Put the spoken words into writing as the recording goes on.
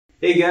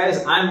Hey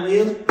guys, I'm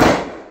Liam,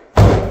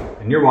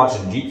 and you're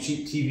watching Jeep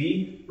Sheet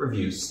TV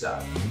review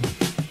stuff.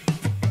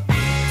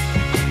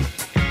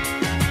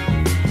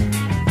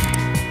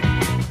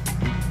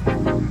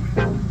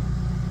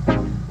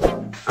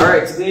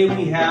 Alright, today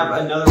we have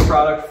another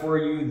product for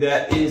you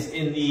that is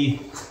in the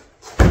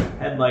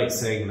headlight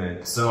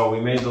segment. So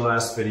we made the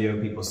last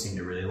video, people seem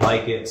to really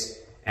like it,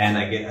 and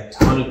I get a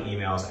ton of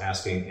emails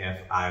asking if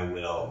I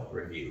will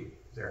review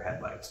their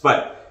headlights.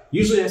 But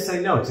usually I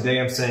say no.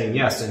 Today I'm saying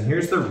yes, and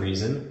here's the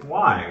reason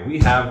why. We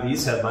have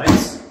these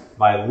headlights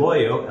by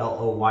LOYO,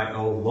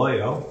 L-O-Y-O,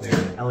 LOYO. They're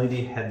an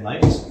LED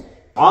headlight.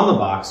 On the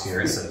box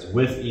here it says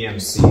with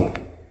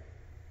EMC.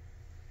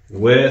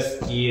 With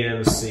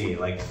EMC,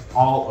 like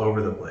all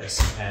over the place.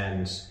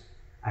 And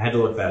I had to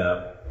look that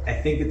up. I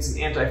think it's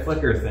an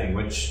anti-flicker thing,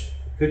 which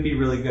could be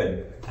really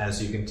good.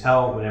 As you can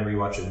tell, whenever you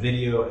watch a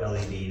video,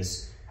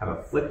 LEDs have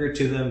a flicker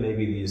to them.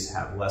 Maybe these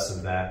have less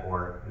of that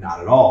or not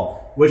at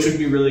all, which would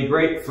be really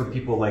great for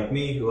people like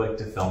me who like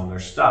to film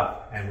their stuff.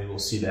 And we will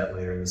see that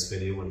later in this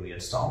video when we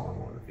install them on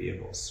one of the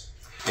vehicles.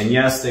 And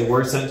yes, they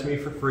were sent to me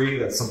for free.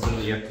 That's something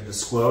that you have to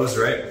disclose,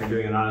 right? If you're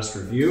doing an honest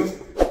review.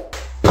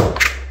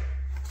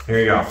 Here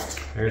you go.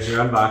 There's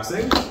your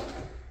unboxing.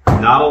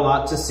 Not a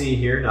lot to see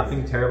here,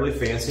 nothing terribly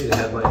fancy. The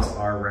headlights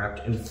are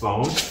wrapped in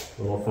foam,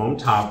 a little foam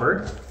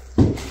topper.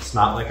 It's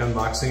not like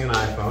unboxing an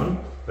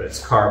iPhone, but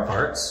it's car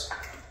parts.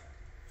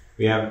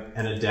 We have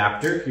an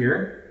adapter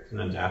here, an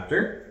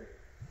adapter.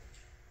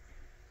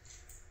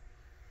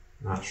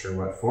 Not sure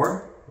what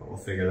for, but we'll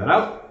figure that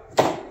out.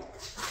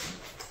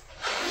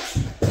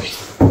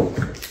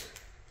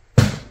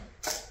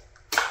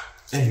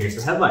 And here's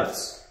the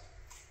headlights.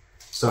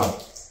 So,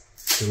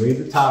 you can read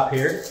the top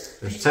here.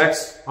 There's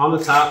text on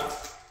the top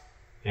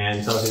and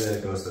it tells you that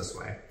it goes this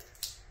way.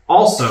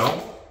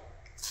 Also,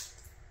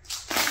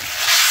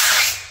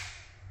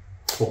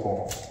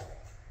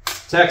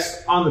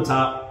 text on the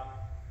top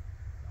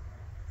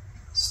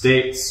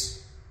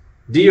states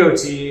DOT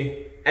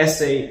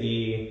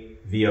SAE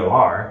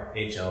VOR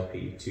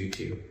HLP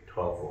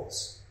 2212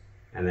 volts.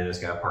 And then it's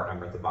got a part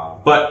number at the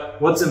bottom.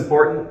 But what's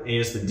important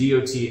is the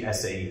DOT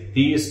SAE.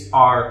 These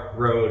are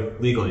road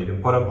legal. You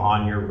can put them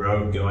on your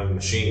road going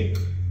machine,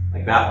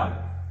 like that one,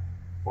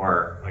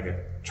 or like a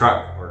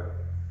truck or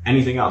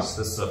anything else.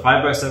 This is a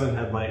 5x7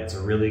 headlight. It's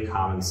a really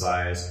common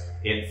size.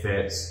 It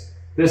fits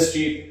this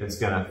Jeep. It's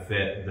gonna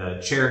fit the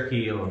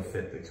Cherokee. It'll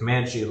fit the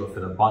Comanche. It'll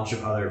fit a bunch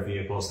of other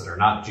vehicles that are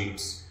not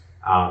Jeeps.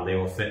 They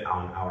will fit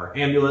on our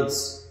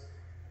ambulance,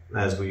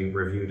 as we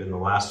reviewed in the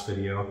last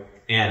video.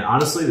 And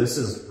honestly, this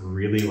is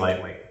really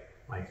lightweight,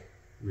 like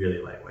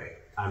really lightweight.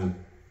 I'm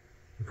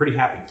pretty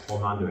happy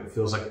holding on to it. It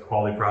feels like a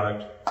quality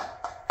product.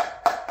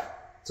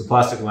 It's a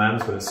plastic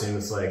lens, but it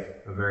seems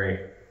like a very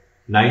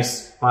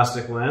nice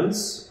plastic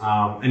lens.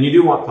 And you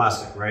do want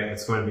plastic, right?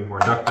 It's going to be more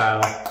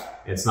ductile.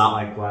 It's not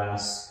like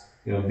glass.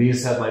 You know,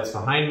 these headlights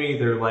behind me,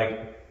 they're like,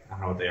 I don't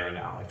know what they are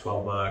now, like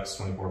 12 bucks,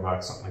 24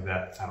 bucks, something like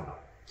that. I don't know.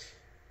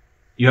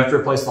 You have to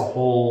replace the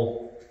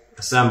whole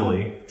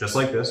assembly, just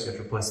like this. You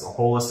have to replace the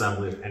whole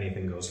assembly if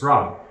anything goes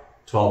wrong.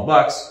 12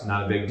 bucks,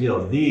 not a big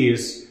deal.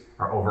 These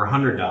are over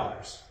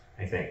 $100,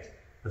 I think.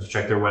 Let's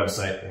check their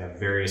website. They have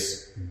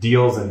various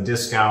deals and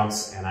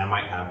discounts, and I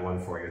might have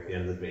one for you at the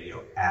end of the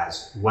video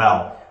as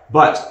well.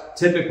 But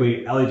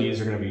typically,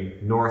 LEDs are going to be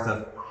north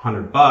of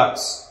 100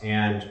 bucks,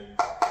 and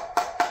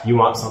you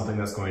want something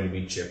that's going to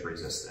be chip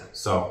resistant.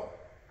 So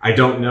I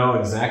don't know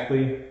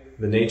exactly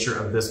the nature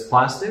of this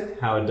plastic,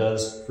 how it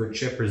does for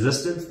chip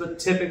resistance, but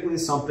typically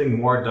something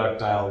more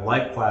ductile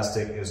like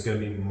plastic is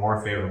going to be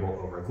more favorable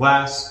over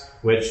glass,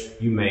 which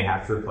you may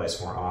have to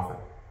replace more often.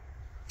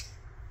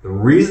 The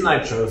reason I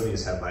chose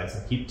these headlights,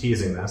 and keep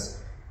teasing this,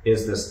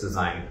 is this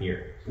design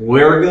here.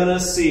 We're gonna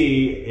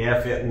see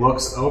if it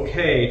looks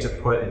okay to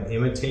put an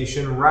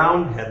imitation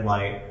round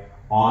headlight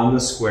on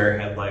the square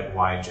headlight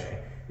YJ.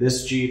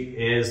 This Jeep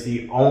is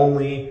the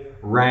only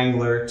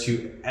Wrangler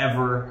to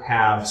ever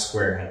have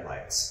square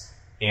headlights.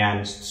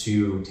 And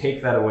to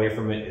take that away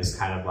from it is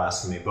kind of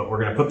blasphemy. But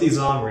we're gonna put these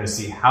on, we're gonna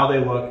see how they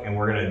look, and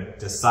we're gonna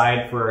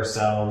decide for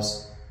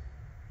ourselves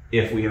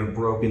if we have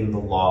broken the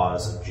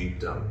laws of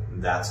Jeepdom.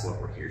 That's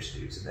what we're here to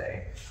do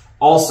today.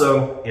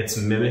 Also, it's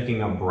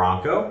mimicking a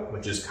Bronco,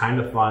 which is kind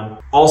of fun.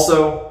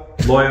 Also,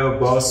 LOYO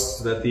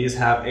boasts that these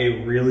have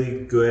a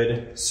really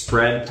good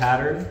spread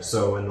pattern.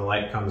 So when the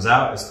light comes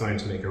out, it's going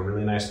to make a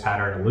really nice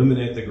pattern,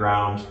 illuminate the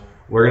ground.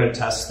 We're gonna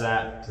test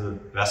that to the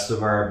best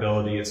of our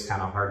ability. It's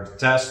kind of hard to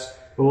test,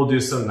 but we'll do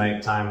some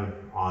nighttime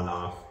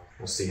on-off.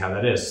 We'll see how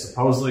that is.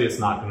 Supposedly it's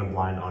not going to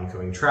blind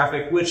oncoming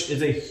traffic, which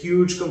is a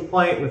huge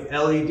complaint with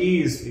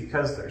LEDs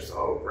because they're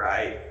so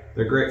bright.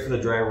 They're great for the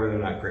driver, they're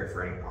not great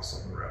for anyone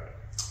else on the road.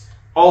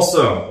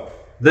 Also,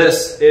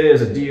 this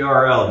is a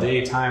DRL,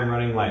 daytime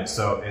running light,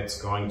 so it's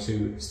going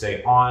to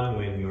stay on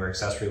when your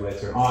accessory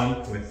lights are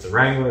on. With the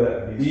Wrangler,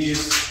 that would be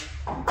these.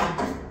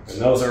 When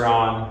those are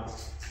on,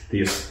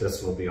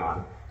 this will be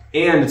on.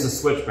 And it's a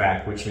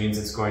switchback, which means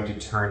it's going to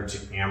turn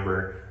to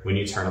amber when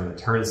you turn on the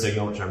turn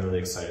signal, which I'm really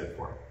excited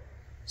for.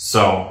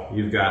 So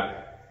you've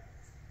got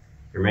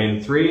your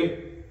main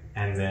three,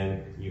 and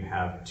then you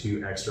have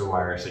 2 extra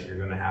wires that you're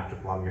going to have to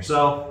plumb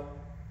yourself.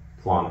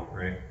 Plumb,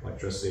 right?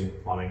 Electricity,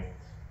 plumbing.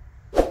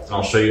 And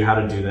I'll show you how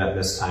to do that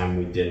this time.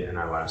 We did in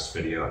our last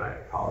video, and I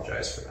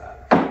apologize for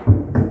that.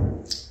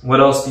 What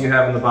else do you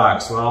have in the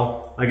box?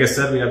 Well, like I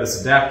said, we have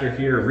this adapter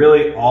here.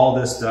 Really, all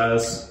this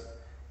does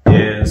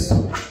is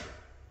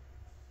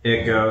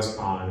it goes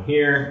on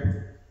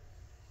here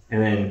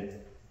and then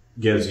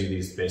gives you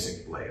these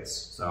basic blades.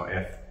 So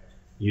if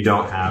you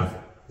don't have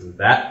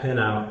that pin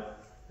out,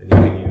 then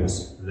you can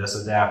use this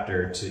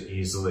adapter to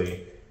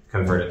easily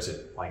convert it to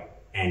like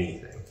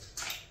anything.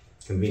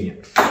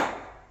 Convenient.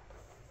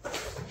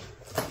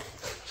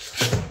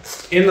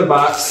 In the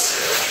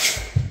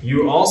box,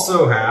 you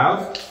also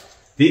have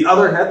the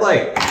other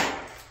headlight.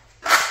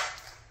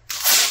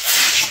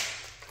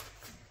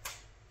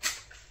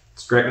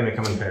 It's great when they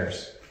come in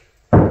pairs.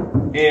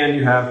 And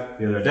you have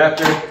the other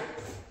adapter.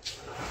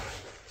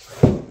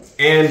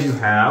 And you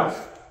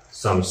have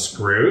some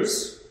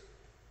screws,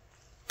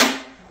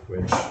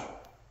 which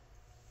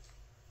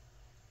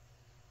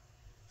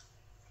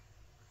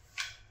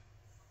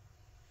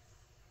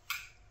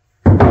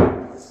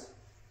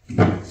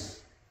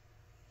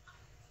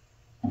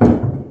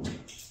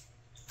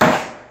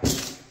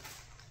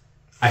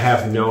I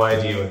have no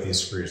idea what these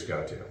screws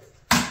go to.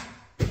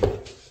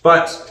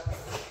 But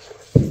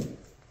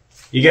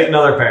you get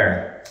another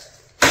pair.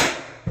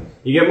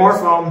 You get more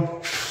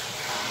foam.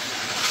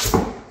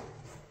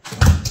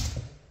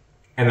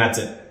 And that's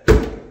it.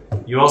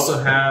 You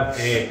also have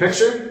a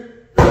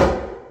picture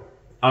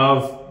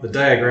of the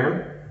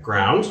diagram: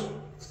 ground,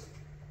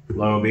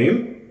 low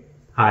beam,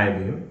 high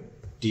beam,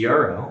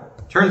 DRL,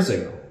 turn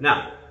signal.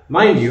 Now,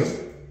 mind you,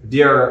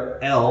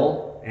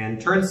 DRL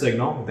and turn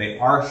signal, they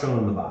are shown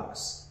in the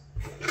box.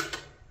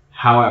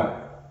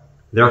 However,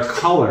 their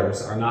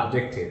colors are not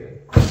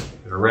dictated. We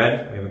have a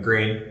red, we have a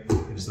green,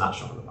 it is not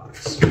shown in the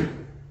box.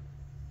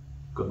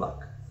 Good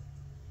luck.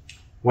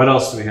 What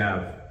else do we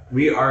have?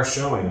 We are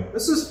showing,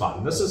 this is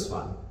fun.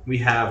 We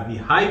have the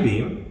high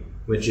beam,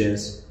 which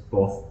is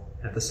both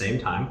at the same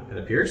time, it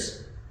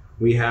appears.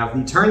 We have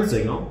the turn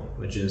signal,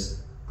 which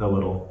is the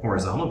little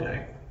horizontal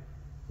guy.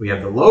 We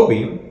have the low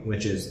beam,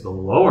 which is the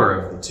lower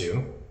of the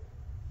two.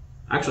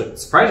 Actually,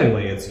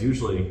 surprisingly, it's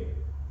usually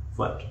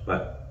flipped,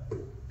 but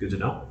good to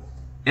know.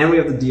 And we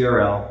have the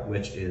DRL,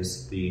 which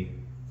is the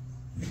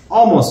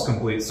almost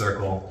complete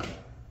circle.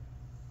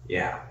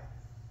 Yeah.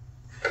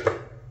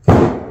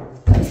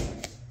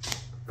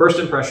 First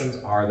impressions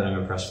are that I'm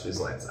impressed with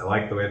these lights. I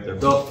like the way that they're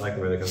built, I like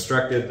the way they're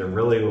constructed. They're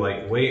really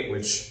lightweight,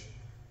 which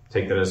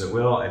take that as it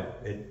will.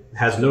 It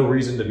has no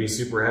reason to be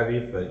super heavy,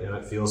 but you know,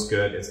 it feels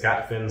good. It's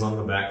got fins on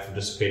the back for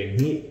dissipating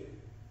heat.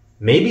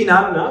 Maybe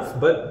not enough,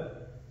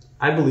 but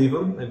I believe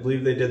them. I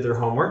believe they did their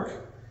homework.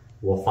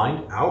 We'll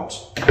find out.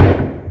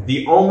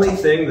 The only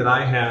thing that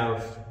I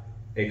have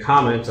a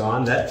comment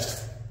on that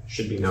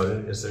should be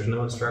noted is there's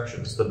no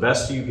instructions. The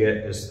best you get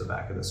is the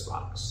back of this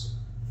box.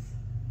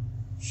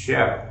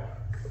 So,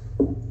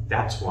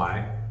 that's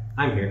why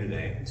I'm here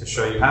today, to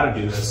show you how to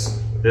do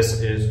this.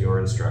 This is your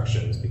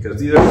instructions, because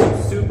these are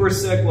some super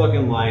sick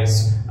looking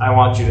lights. I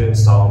want you to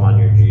install them on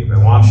your Jeep. I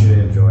want you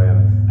to enjoy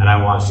them, and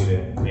I want you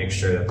to make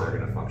sure that they're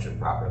gonna function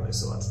properly.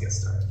 So let's get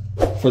started.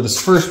 For this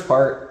first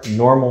part,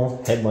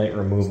 normal headlight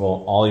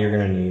removal, all you're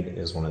gonna need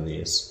is one of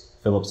these.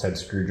 Phillips head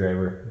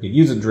screwdriver. You could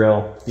use a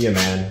drill, be a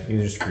man,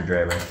 use your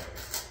screwdriver.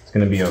 It's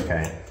gonna be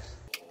okay.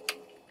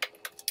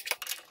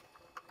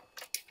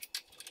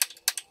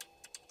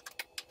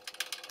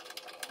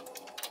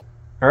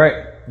 All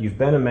right, you've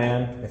been a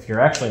man. If you're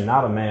actually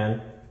not a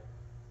man,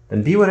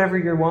 then be whatever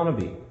you want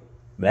to be.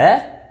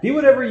 Be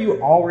whatever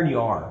you already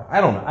are.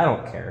 I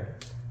don't care.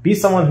 Be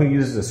someone who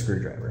uses a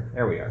screwdriver.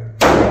 There we are.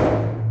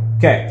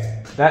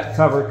 Okay, that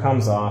cover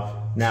comes off.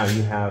 Now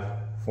you have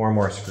 4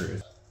 more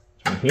screws.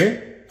 From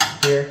here,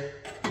 here,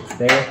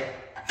 there,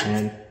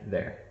 and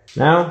there.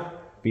 Now,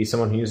 be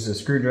someone who uses a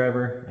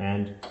screwdriver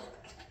and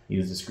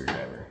use the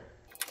screwdriver.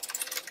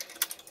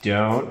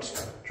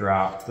 Don't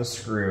drop the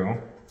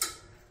screw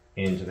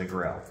into the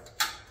grill.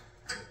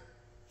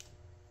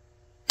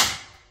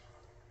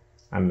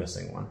 I'm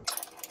missing one.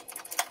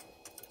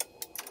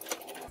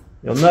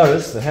 You'll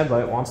notice the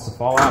headlight wants to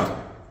fall out.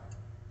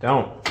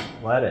 Don't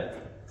let it.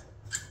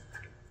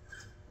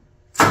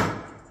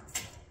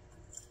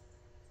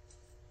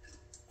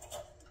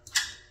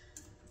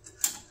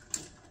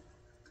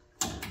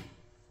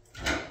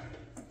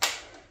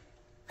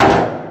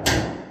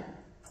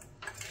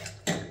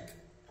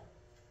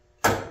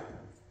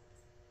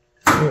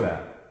 Look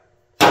at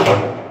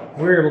that.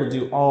 We were able to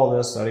do all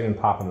this without even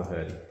popping the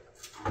hood.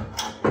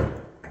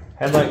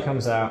 Headlight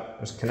comes out,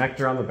 there's a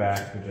connector on the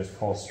back, you just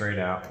pull straight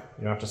out.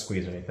 You don't have to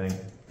squeeze anything.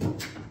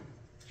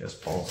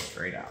 Just pull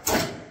straight out.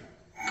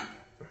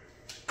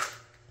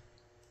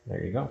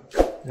 There you go.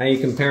 Now you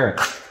compare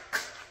it.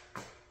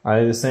 Are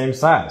they the same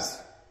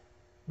size?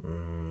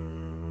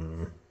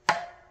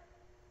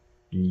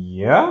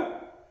 Yeah,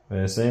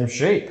 they're the same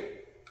shape.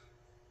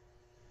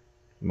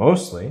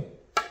 Mostly.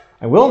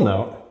 I will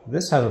note,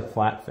 this has a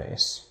flat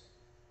face,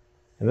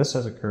 and this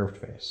has a curved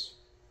face.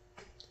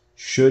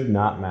 Should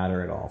not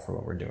matter at all for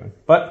what we're doing.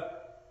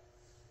 But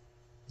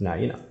now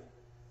you know.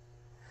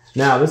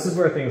 Now this is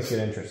where things get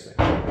interesting.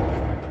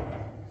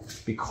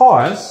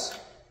 Because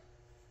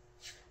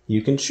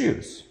you can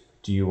choose.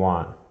 Do you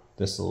want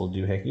this little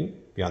doohickey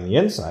be on the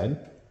inside,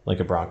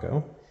 like a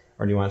Bronco,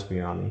 or do you want it to be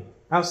on the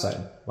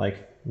outside,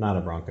 like not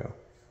a Bronco?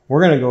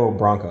 We're gonna go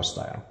Bronco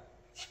style,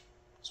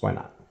 so why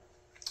not?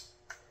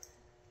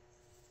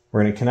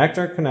 We're gonna connect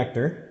our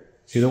connector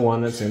to the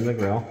one that's in the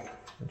grill,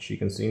 which you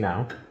can see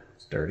now,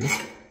 it's dirty.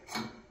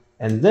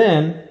 And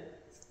then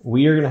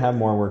we are gonna have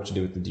more work to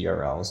do with the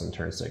DRLs and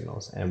turn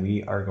signals, and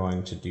we are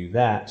going to do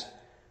that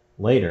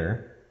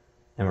later,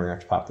 and we're gonna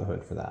have to pop the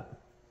hood for that.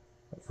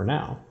 But for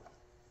now,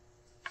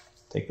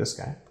 take this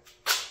guy.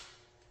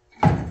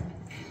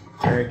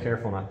 Very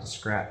careful not to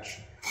scratch.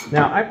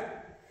 Now,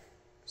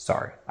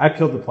 I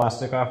peeled the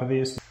plastic off of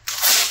these.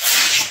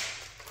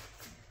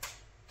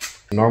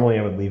 Normally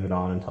I would leave it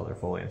on until they're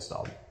fully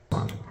installed.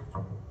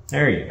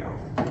 There you go,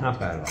 not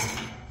bad at all.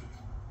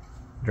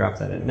 Drop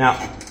that in. Now,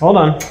 hold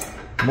on,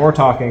 more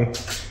talking.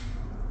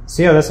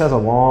 See how this has a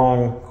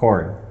long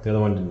cord? The other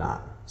one did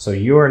not. So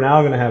you are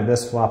now gonna have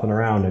this flopping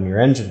around in your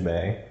engine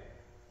bay,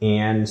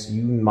 and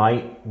you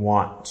might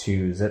want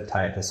to zip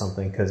tie it to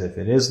something, because if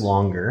it is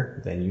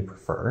longer than you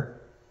prefer,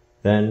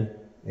 then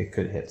it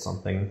could hit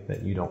something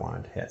that you don't want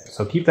it to hit.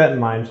 So keep that in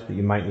mind, that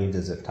you might need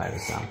to zip tie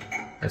this down.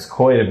 It's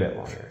quite a bit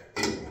longer.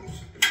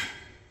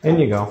 In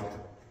you go.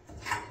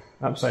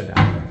 Upside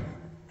down.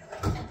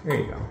 There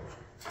you go.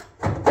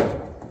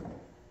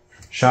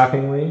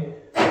 Shockingly,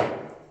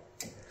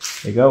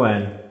 they go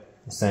in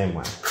the same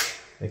way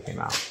they came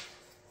out.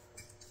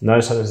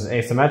 Notice how this is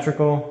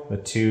asymmetrical. The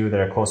two that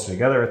are closer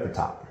together at the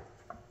top.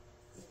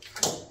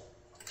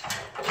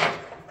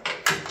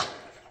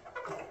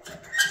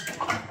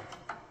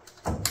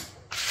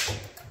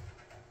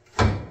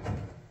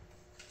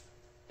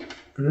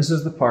 And this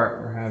is the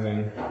part where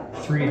having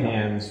 3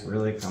 hands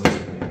really comes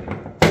in handy.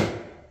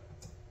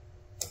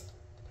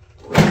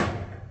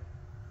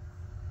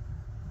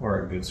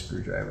 Or a good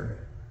screwdriver.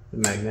 The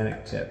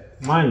magnetic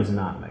tip. Mine's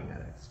not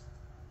magnetic.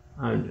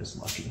 I'm just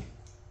lucky.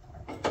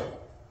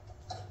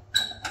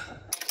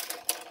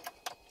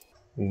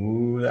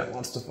 Ooh, that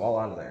wants to fall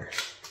out of there.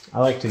 I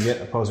like to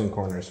get opposing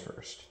corners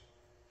first.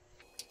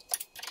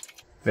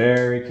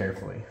 Very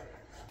carefully.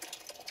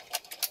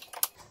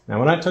 Now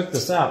when I took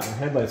this out, the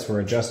headlights were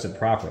adjusted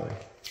properly.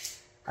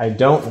 I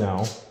don't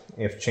know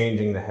if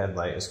changing the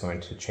headlight is going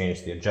to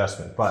change the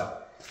adjustment,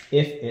 but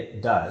if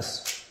it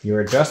does, your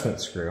adjustment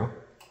screw,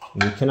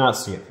 and you cannot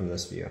see it from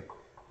this view,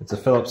 it's a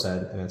Phillips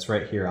head and it's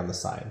right here on the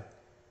side.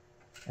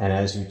 And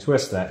as you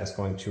twist that, it's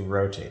going to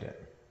rotate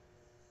it,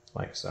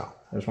 like so.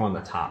 There's one on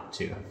the top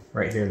too.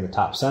 Right here in the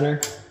top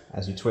center,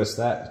 as you twist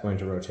that, it's going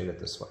to rotate it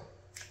this way.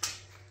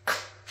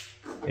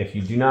 If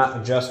you do not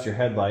adjust your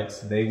headlights,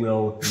 they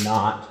will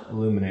not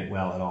illuminate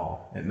well at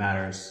all. It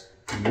matters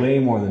way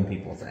more than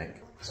people think.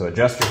 So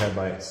adjust your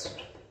headlights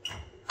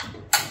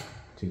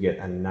to get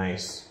a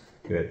nice,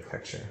 good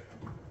picture.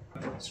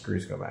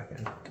 Screws go back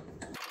in.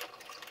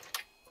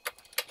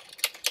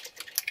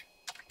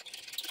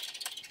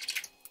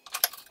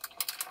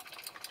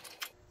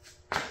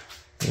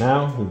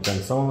 Now we've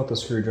done some with the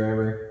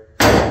screwdriver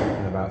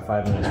in about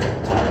 5 minutes at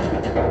a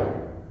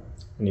time.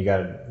 And you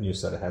got a new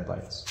set of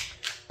headlights.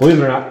 Believe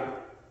it or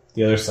not,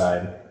 the other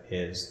side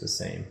is the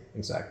same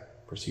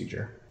exact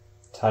procedure.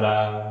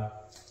 Ta-da!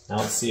 Now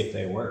let's see if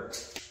they work.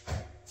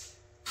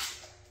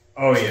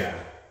 Oh yeah.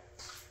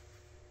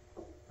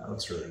 That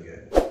looks really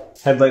good.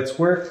 Headlights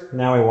work.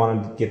 Now we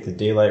want to get the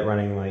daytime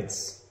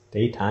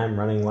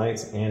running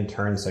lights and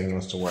turn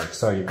signals to work.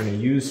 So you're going to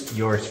use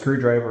your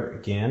screwdriver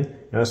again.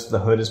 Notice the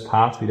hood is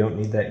popped. We don't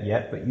need that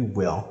yet, but you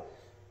will.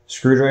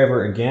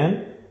 Screwdriver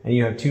again, and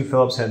you have 2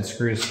 Phillips head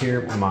screws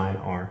here. Mine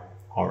are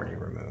already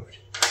removed.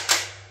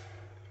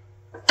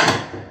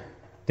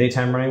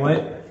 Daytime running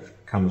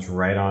light comes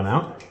right on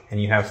out,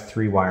 and you have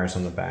 3 wires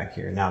on the back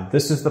here. Now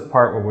this is the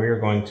part where we're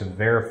going to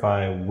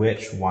verify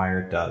which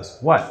wire does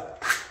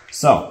what.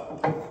 So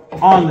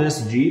on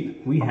this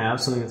Jeep, we have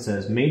something that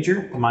says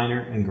major, minor,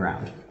 and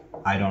ground.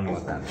 I don't know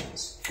what that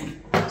means.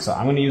 So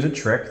I'm going to use a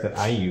trick that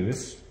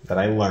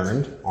I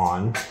learned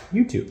on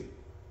YouTube.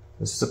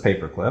 This is a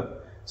paper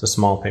clip. It's a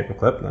small paper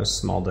clip, and a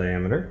small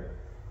diameter.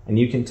 And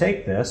you can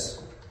take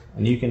this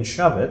and you can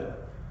shove it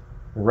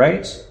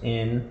right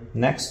in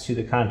next to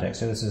the contact.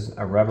 So this is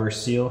a rubber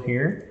seal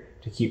here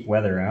to keep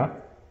weather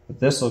out. But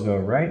this will go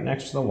right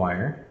next to the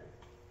wire.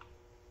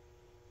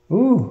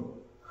 Ooh,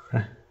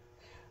 I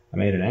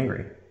made it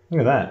angry.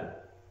 Look at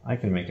that. I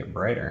can make it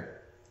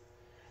brighter.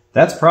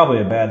 That's probably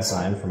a bad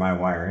sign for my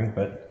wiring,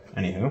 but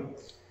anywho.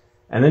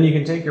 And then you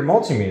can take your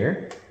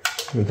multimeter,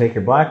 you can take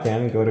your black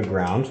end and go to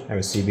ground. I have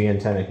a CB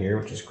antenna here,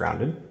 which is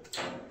grounded.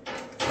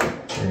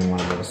 You're gonna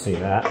want to be able to see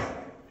that. And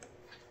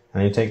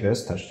then you take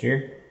this, touch to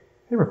your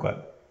paper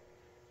clip.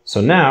 So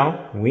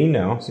now we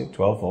know, see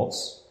 12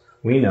 volts,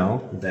 we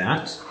know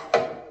that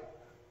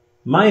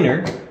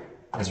minor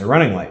is a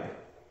running light.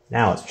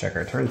 Now let's check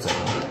our turn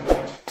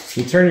signal.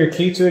 You turn your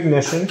key to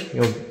ignition,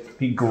 you'll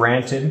be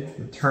granted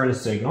the turn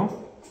signal.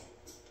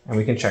 and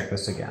we can check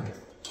this again.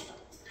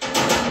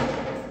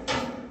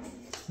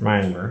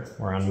 Remember,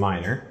 we're on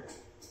minor.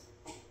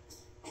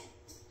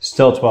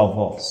 Still 12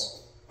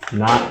 volts,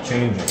 not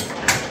changing.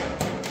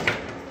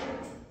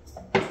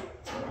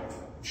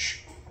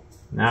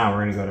 Now we're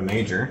going to go to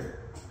major,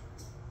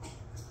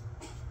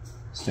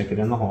 stick it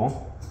in the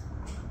hole,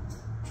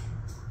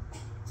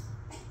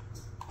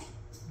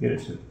 get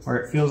it to where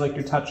it feels like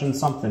you're touching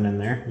something in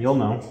there, you'll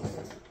know.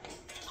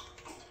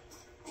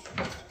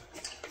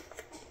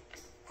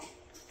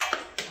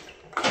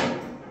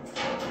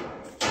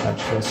 Touch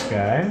this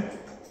guy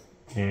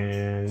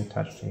and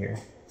touch to here.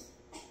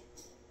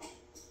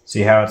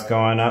 See how it's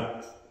going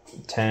up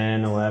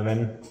 10,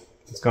 11,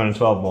 it's going to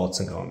 12 volts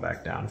and going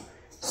back down.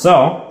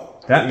 So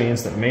that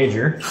means that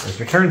major is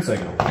your turn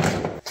signal.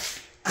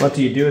 What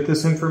do you do with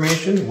this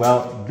information?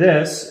 Well,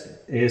 this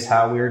is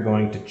how we're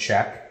going to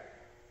check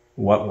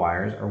what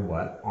wires are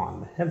what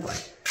on the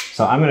headlight.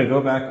 So I'm going to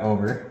go back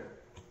over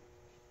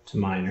to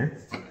minor,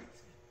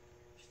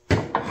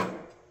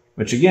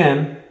 which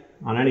again,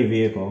 on any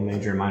vehicle,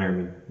 major and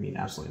minor mean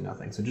absolutely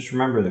nothing. So just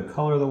remember the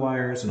color of the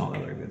wires and all the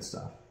other good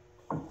stuff.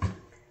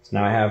 So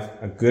now I have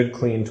a good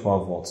clean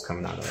 12 volts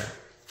coming out of there.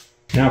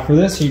 Now for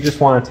this, you just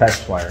want a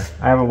test wire.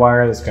 I have a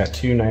wire that's got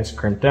two nice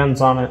crimped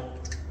ends on it,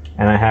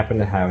 and I happen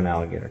to have an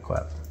alligator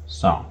clip.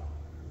 So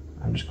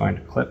I'm just going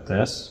to clip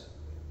this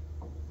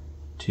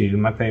to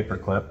my paper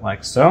clip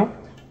like so,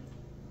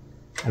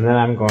 and then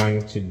I'm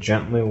going to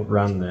gently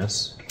run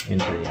this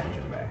into the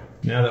engine bay.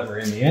 Now that we're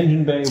in the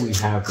engine bay, we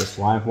have this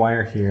live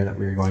wire here that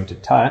we're going to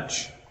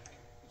touch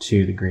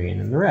to the green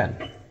and the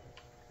red.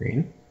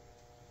 Green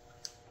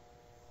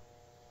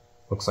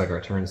looks like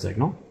our turn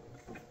signal.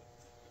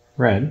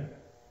 Red,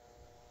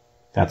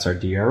 that's our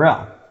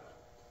DRL.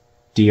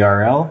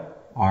 DRL,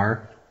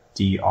 R,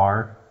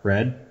 DR,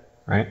 red,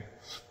 right?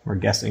 We're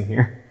guessing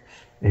here.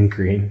 And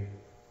green,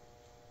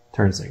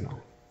 turn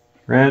signal.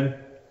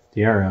 Red,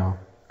 DRL,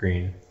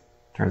 green,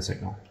 turn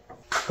signal.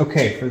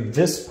 Okay, for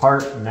this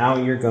part, now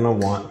you're gonna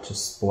want to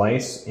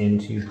splice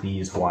into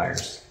these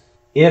wires.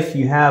 If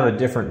you have a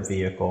different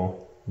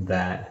vehicle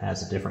that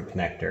has a different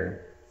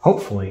connector,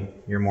 hopefully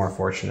you're more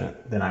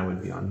fortunate than I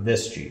would be on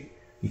this Jeep.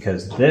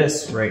 Because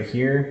this right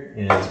here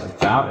is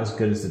about as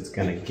good as it's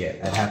gonna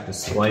get. I'd have to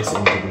splice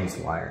into these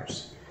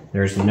wires.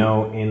 There's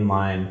no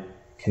inline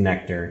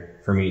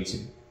connector for me to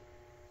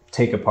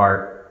take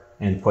apart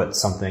and put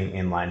something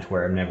inline to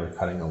where I'm never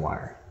cutting a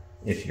wire.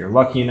 If you're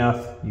lucky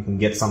enough, you can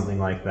get something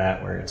like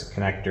that where it's a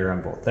connector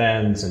on both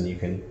ends and you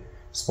can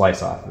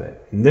splice off of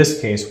it. In this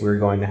case, we're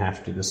going to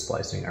have to do the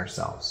splicing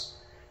ourselves.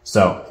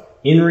 So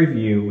in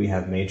review, we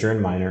have major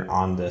and minor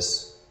on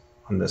this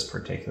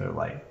particular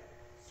light.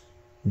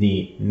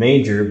 The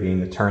major being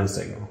the turn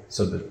signal.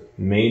 So the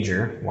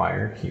major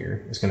wire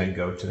here is going to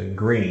go to the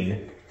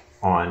green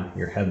on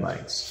your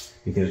headlights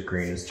because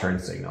green is turn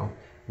signal.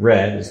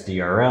 Red is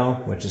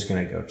DRL, which is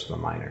going to go to the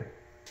minor.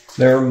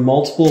 There are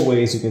multiple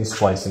ways you can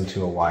splice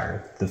into a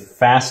wire. The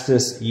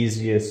fastest,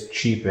 easiest,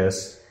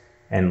 cheapest,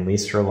 and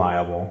least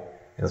reliable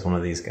is one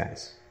of these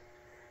guys.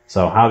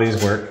 So how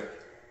these work,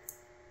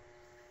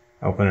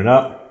 open it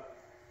up,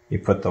 you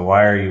put the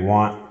wire you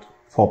want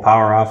full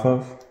power off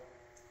of,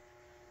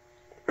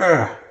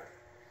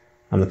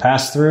 on the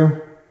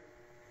pass-through,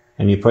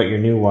 and you put your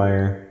new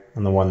wire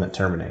on the one that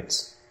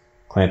terminates.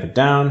 Clamp it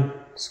down,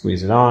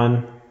 squeeze it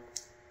on,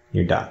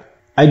 you're done.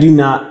 I do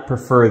not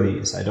prefer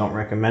these. I don't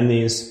recommend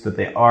these, but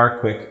they are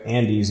quick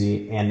and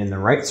easy, and in the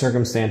right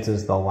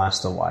circumstances, they'll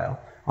last a while.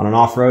 On an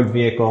off-road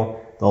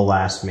vehicle, they'll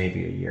last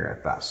maybe a year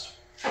at best.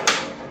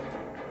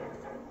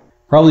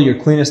 Probably your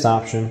cleanest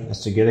option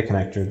is to get a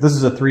connector. This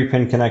is a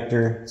 3-pin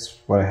connector. It's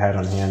what I had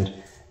on hand.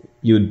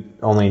 You would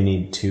only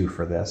need 2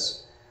 for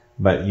this.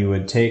 But you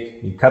would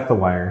you cut the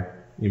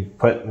wire, you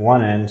put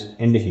one end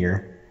into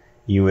here,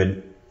 you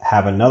would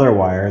have another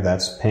wire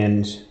that's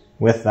pinned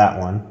with that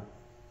one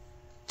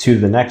to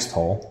the next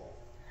hole,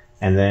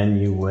 and then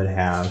you would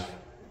have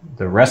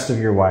the rest of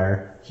your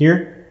wire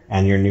here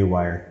and your new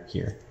wire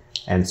here.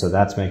 And so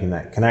that's making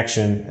that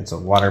connection. It's a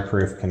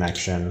waterproof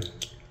connection,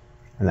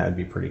 and that would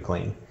be pretty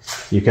clean.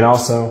 You can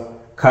also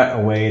cut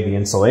away the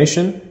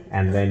insulation,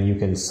 and then you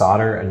can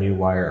solder a new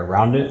wire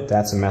around it.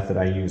 That's a method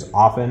I use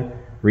often.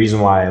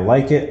 Reason why I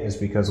like it is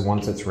because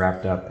once it's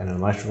wrapped up in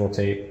electrical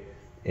tape,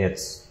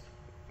 it's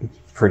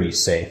pretty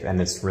safe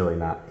and it's really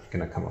not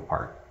going to come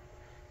apart.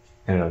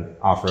 In an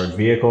off-road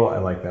vehicle, I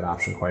like that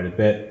option quite a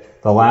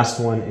bit. The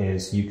last one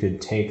is you could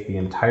take the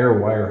entire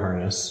wire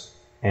harness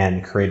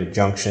and create a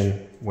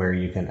junction where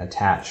you can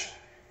attach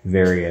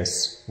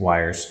various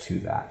wires to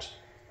that.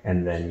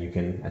 And then you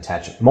can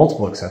attach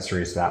multiple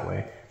accessories that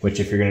way,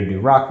 which if you're going to do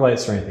rock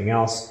lights or anything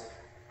else,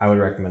 I would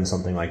recommend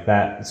something like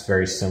that. It's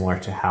very similar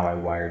to how I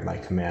wired my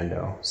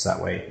Commando, so that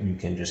way you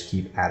can just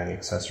keep adding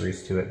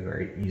accessories to it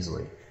very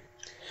easily.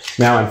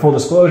 Now, in full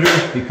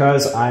disclosure,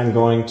 because I'm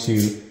going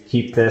to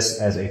keep this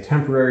as a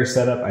temporary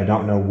setup, I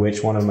don't know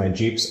which one of my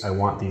Jeeps I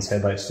want these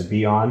headlights to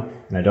be on,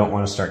 and I don't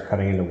want to start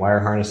cutting into wire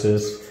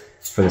harnesses.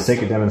 For the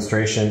sake of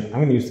demonstration, I'm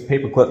going to use the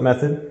paperclip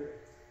method.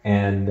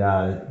 and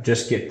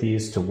just get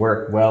these to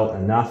work well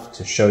enough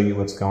to show you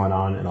what's going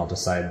on, and I'll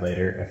decide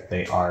later if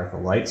they are the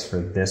lights for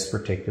this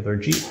particular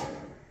Jeep.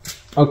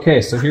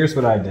 Okay, so here's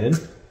what I did.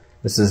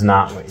 This is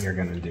not what you're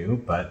gonna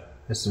do, but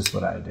this is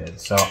what I did.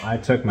 So I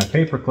took my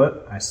paper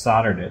clip, I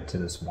soldered it to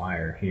this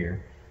wire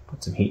here,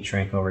 put some heat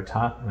shrink over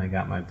top, and I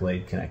got my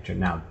blade connector.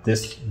 Now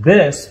this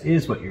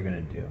is what you're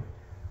gonna do.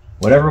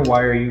 Whatever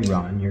wire you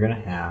run, you're gonna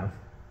have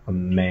a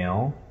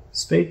male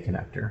spade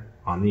connector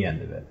on the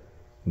end of it.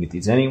 You can get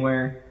these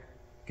anywhere,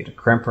 get a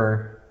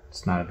crimper,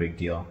 it's not a big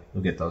deal.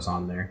 You'll get those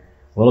on there.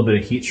 A little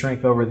bit of heat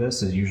shrink over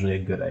this is usually a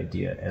good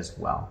idea as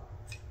well.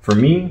 For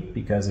me,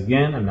 because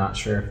again, I'm not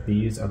sure if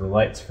these are the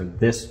lights for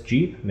this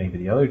Jeep, maybe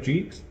the other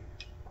Jeep,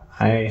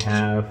 I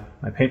have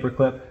my paper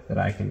clip that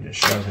I can just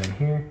shove in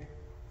here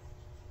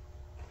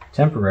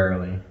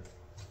temporarily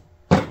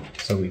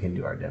so we can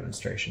do our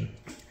demonstration.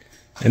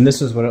 And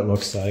this is what it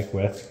looks like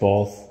with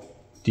both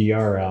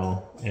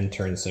DRL and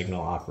turn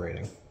signal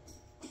operating.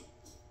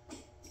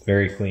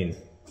 Very clean,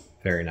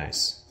 very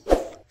nice.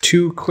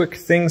 Two quick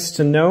things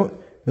to note.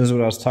 This is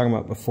what I was talking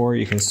about before.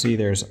 You can see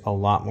there's a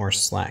lot more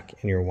slack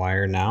in your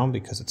wire now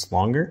because it's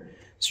longer.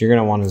 So you're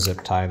gonna wanna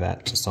zip tie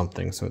that to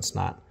something so it's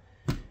not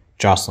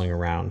jostling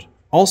around.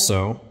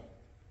 Also,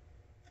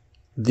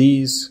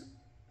 these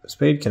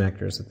spade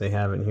connectors that they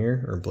have in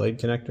here, or blade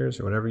connectors,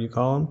 or whatever you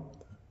call them,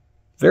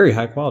 very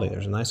high quality.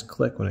 There's a nice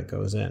click when it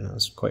goes in. I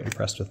was quite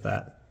impressed with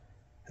that.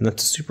 And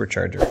that's a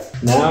supercharger.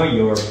 Now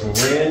your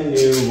brand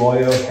new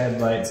LOYO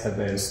headlights have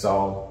been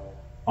installed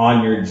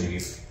on your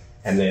Jeep,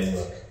 and they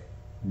look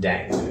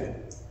dang good.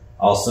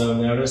 Also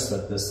notice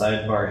that the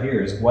sidebar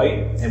here is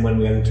white, and when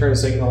we had the turn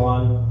signal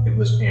on, it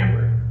was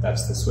amber.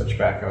 That's the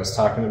switchback I was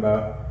talking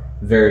about.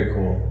 Very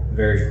cool,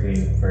 very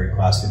clean, very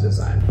classy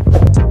design.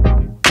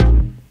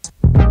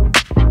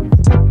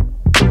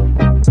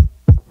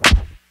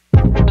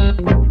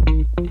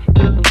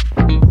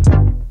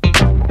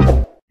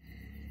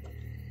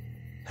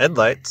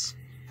 Headlights.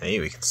 Hey,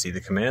 we can see the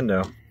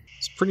commando.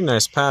 It's a pretty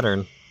nice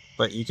pattern,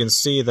 but you can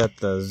see that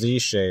the Z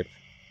shape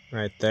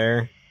right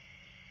there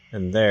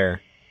and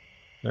there,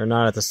 they're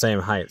not at the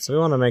same height. So we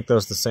want to make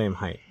those the same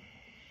height.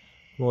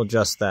 We'll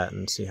adjust that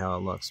and see how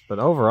it looks. But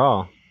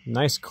overall,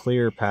 nice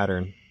clear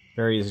pattern.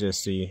 Very easy to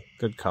see.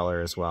 Good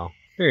color as well.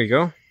 There you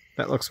go.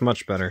 That looks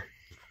much better.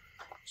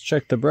 Let's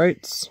check the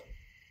brights.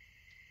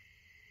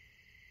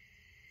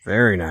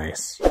 Very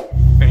nice.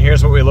 And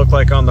here's what we look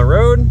like on the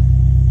road.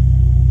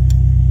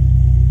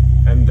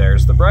 And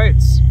there's the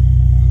brights.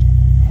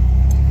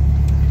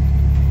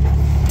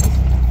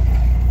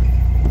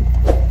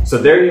 So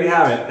there you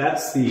have it.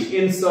 That's the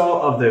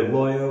install of the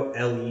LOYO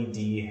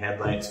LED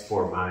headlights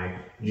for my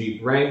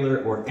Jeep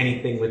Wrangler or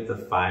anything with the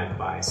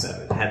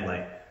 5x7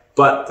 headlight.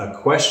 But the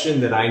question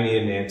that I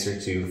need an answer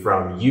to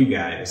from you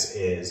guys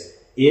is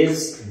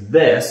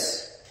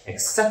this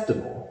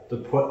acceptable to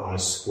put on a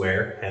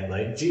square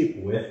headlight Jeep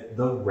with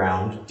the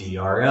round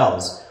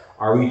DRLs?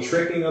 Are we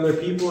tricking other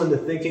people into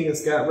thinking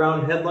it's got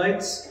round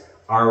headlights?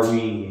 Are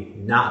we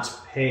not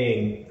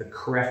paying the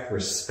correct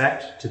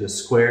respect to the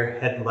square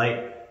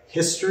headlight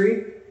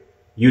history?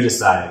 You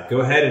decide.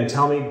 Go ahead and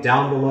tell me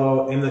down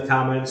below in the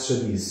comments,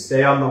 should these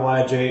stay on the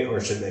YJ or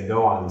should they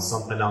go on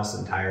something else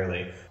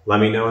entirely?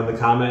 Let me know in the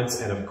comments,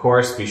 and of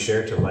course, be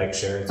sure to like,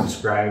 share, and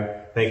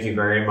subscribe. Thank you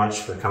very much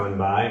for coming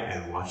by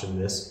and watching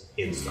this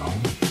install.